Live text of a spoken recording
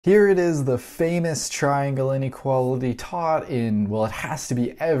Here it is, the famous triangle inequality taught in, well, it has to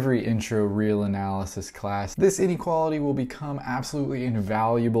be every intro real analysis class. This inequality will become absolutely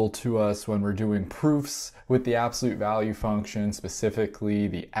invaluable to us when we're doing proofs with the absolute value function, specifically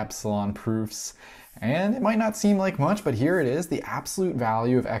the epsilon proofs. And it might not seem like much, but here it is. The absolute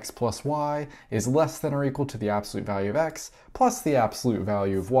value of x plus y is less than or equal to the absolute value of x plus the absolute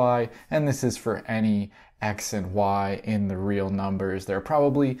value of y, and this is for any x and y in the real numbers. There are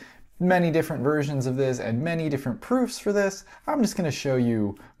probably many different versions of this and many different proofs for this. I'm just going to show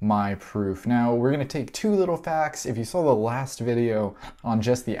you my proof. Now we're going to take two little facts. If you saw the last video on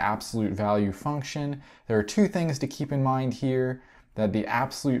just the absolute value function, there are two things to keep in mind here: that the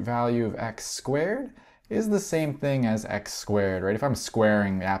absolute value of x squared is the same thing as x squared, right? If I'm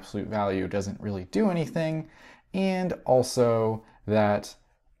squaring the absolute value, it doesn't really do anything. And also that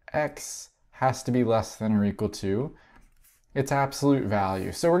x has to be less than or equal to its absolute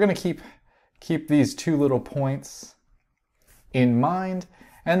value. So we're going to keep these two little points in mind,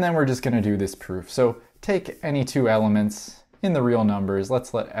 and then we're just going to do this proof. So take any two elements in the real numbers.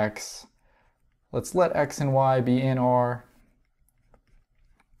 Let's let x and y be in R.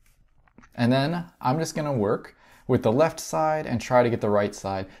 And then I'm just going to work with the left side and try to get the right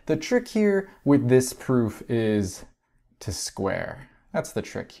side. The trick here with this proof is to square. That's the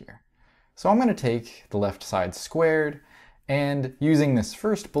trick here. So I'm going to take the left side squared, and using this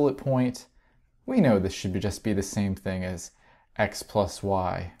first bullet point, we know this should just be the same thing as x plus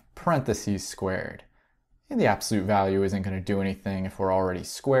y parentheses squared. And the absolute value isn't going to do anything if we're already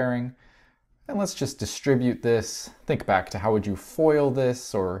squaring. And let's just distribute this. Think back to how would you FOIL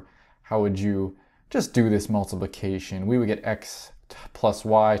this, or how would you just do this multiplication? We would get x plus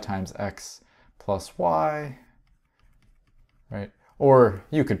y times x plus y, right? Or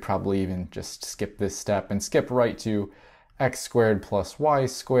you could probably even just skip this step and skip right to x squared plus y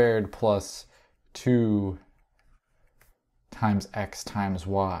squared plus 2 times x times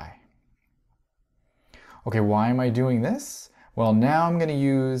y. Okay, why am I doing this? Well, now I'm going to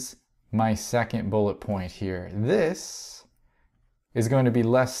use my second bullet point here. This is going to be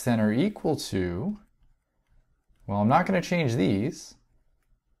less than or equal to, well, I'm not going to change these.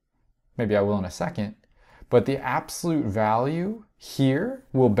 Maybe I will in a second. But the absolute value here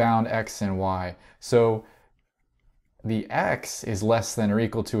will bound x and y. So the x is less than or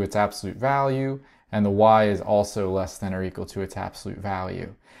equal to its absolute value, and the y is also less than or equal to its absolute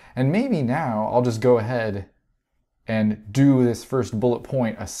value. And maybe now I'll just go ahead and do this first bullet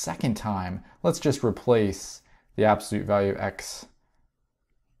point a second time. Let's just replace the absolute value of x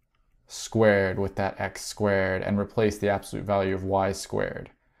squared with that x squared, and replace the absolute value of y squared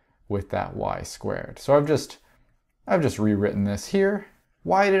with that y squared. So I've just rewritten this here.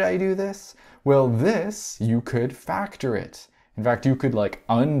 Why did I do this? Well, this, you could factor it. In fact, you could like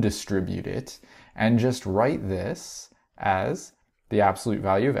undistribute it and just write this as the absolute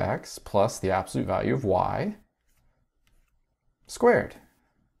value of x plus the absolute value of y squared.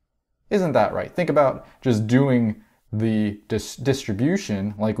 Isn't that right? Think about just doing the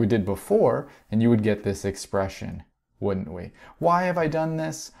distribution like we did before, and you would get this expression, wouldn't we? Why have I done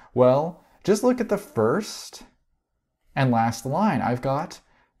this? Well, just look at the first and last line. I've got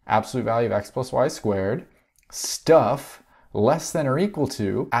absolute value of x plus y squared, stuff less than or equal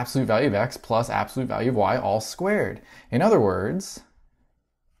to absolute value of x plus absolute value of y all squared. In other words,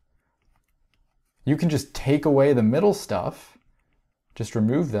 you can just take away the middle stuff, just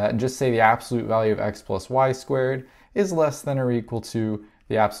remove that, and just say the absolute value of x plus y squared is less than or equal to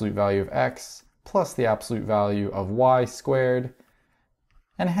the absolute value of x plus the absolute value of y squared.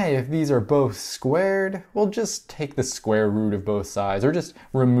 And hey, if these are both squared, we'll just take the square root of both sides, or just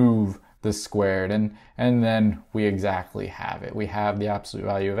remove the squared, and then we exactly have it. We have the absolute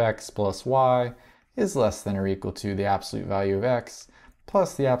value of x plus y is less than or equal to the absolute value of x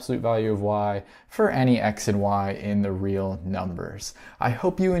plus the absolute value of y for any x and y in the real numbers. I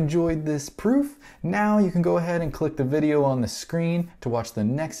hope you enjoyed this proof. Now you can go ahead and click the video on the screen to watch the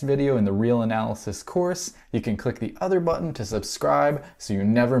next video in the real analysis course. You can click the other button to subscribe so you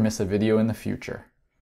never miss a video in the future.